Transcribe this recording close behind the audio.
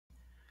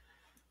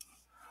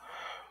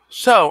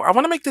So, I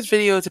want to make this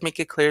video to make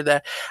it clear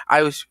that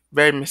I was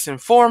very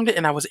misinformed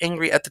and I was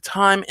angry at the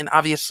time. And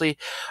obviously,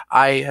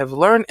 I have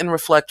learned and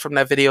reflect from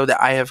that video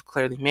that I have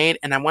clearly made.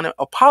 And I want to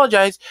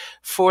apologize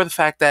for the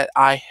fact that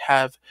I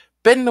have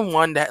been the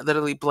one that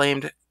literally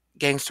blamed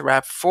gangster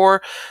rap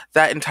for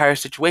that entire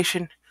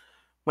situation,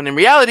 when in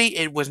reality,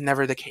 it was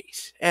never the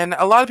case. And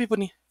a lot of people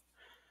need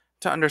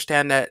to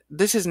understand that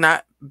this is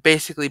not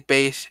basically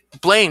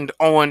blamed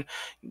on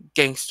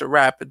gangster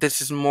rap.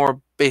 This is more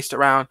based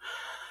around,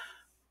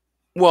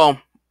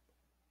 well,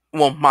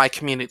 my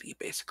community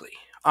basically.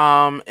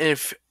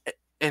 If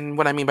and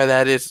what I mean by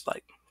that is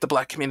like the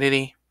black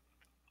community.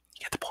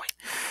 You get the point.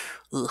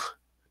 Ugh.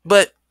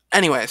 But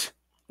anyways,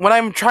 what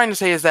I'm trying to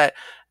say is that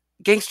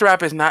gangster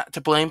rap is not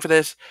to blame for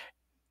this.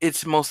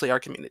 It's mostly our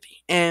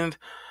community, and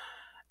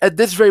at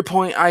this very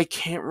point, I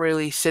can't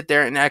really sit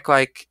there and act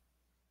like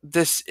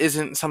this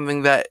isn't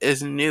something that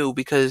is new,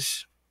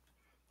 because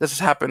this has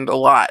happened a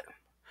lot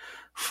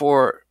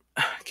for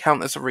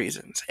countless of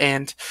reasons,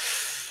 and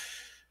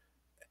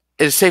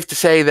it is safe to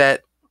say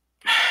that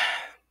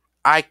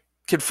I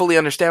could fully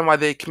understand why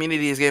the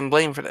community is getting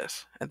blamed for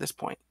this at this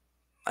point.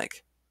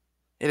 Like,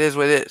 it is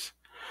what it is.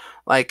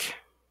 Like,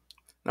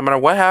 no matter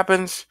what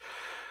happens,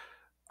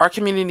 our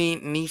community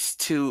needs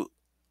to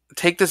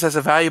take this as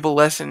a valuable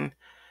lesson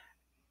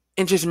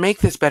and just make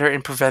this better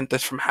and prevent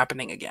this from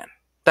happening again.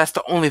 That's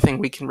the only thing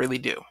we can really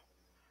do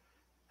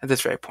at this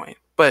very point.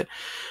 But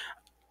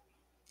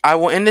I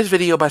will end this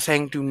video by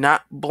saying, do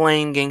not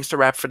blame gangster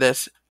rap for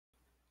this.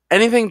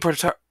 Anything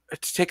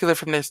particular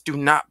from this, do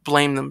not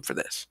blame them for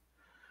this.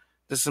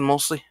 This is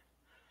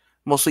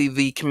mostly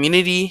the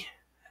community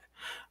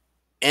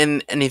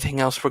and anything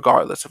else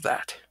regardless of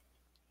that.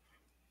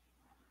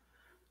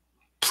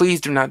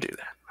 Please do not do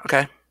that,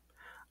 okay?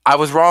 I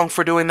was wrong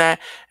for doing that,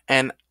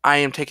 and I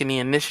am taking the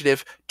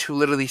initiative to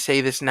literally say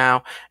this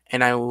now,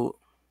 and I will,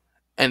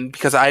 and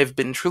because I've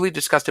been truly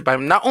disgusted by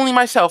not only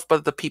myself,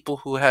 but the people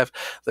who have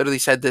literally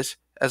said this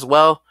as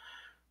well.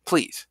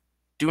 Please,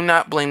 do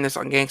not blame this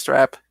on gangster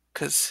rap,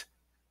 because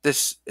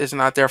this is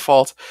not their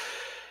fault.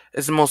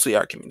 It's mostly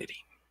our community.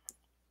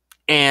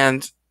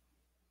 And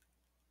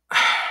at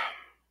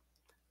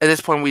this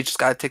point, we just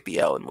gotta take the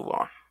L and move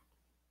on.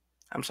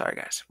 I'm sorry,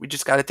 guys. We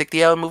just gotta take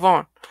the L and move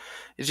on.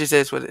 It just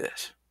is what it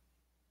is.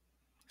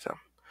 So,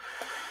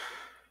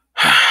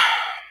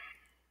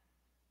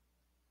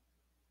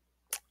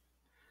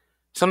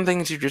 some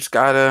things you just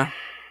gotta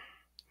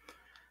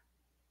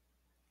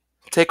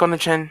take on the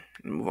chin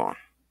and move on.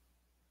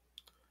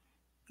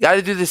 You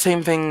gotta do the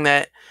same thing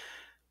that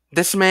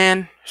this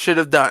man should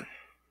have done.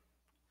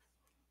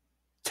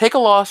 Take a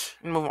loss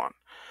and move on.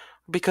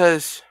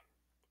 Because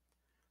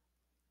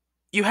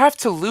you have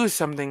to lose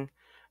something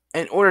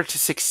in order to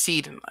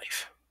succeed in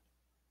life.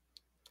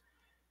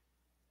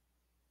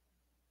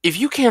 If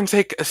you can't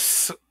take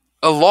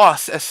a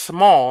loss as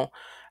small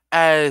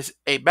as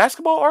a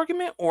basketball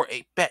argument or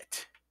a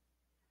bet,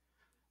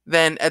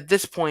 then at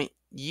this point,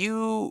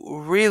 you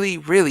really,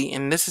 really,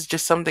 and this is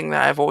just something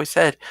that I've always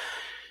said,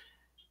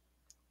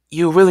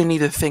 you really need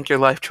to think your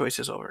life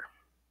choices over.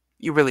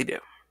 You really do.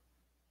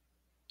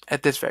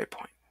 At this very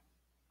point.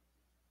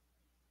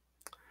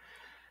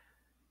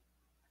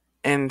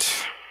 And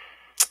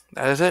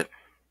that is it.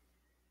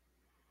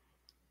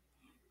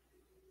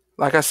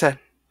 Like I said,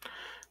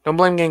 don't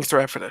blame gangster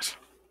rap for this.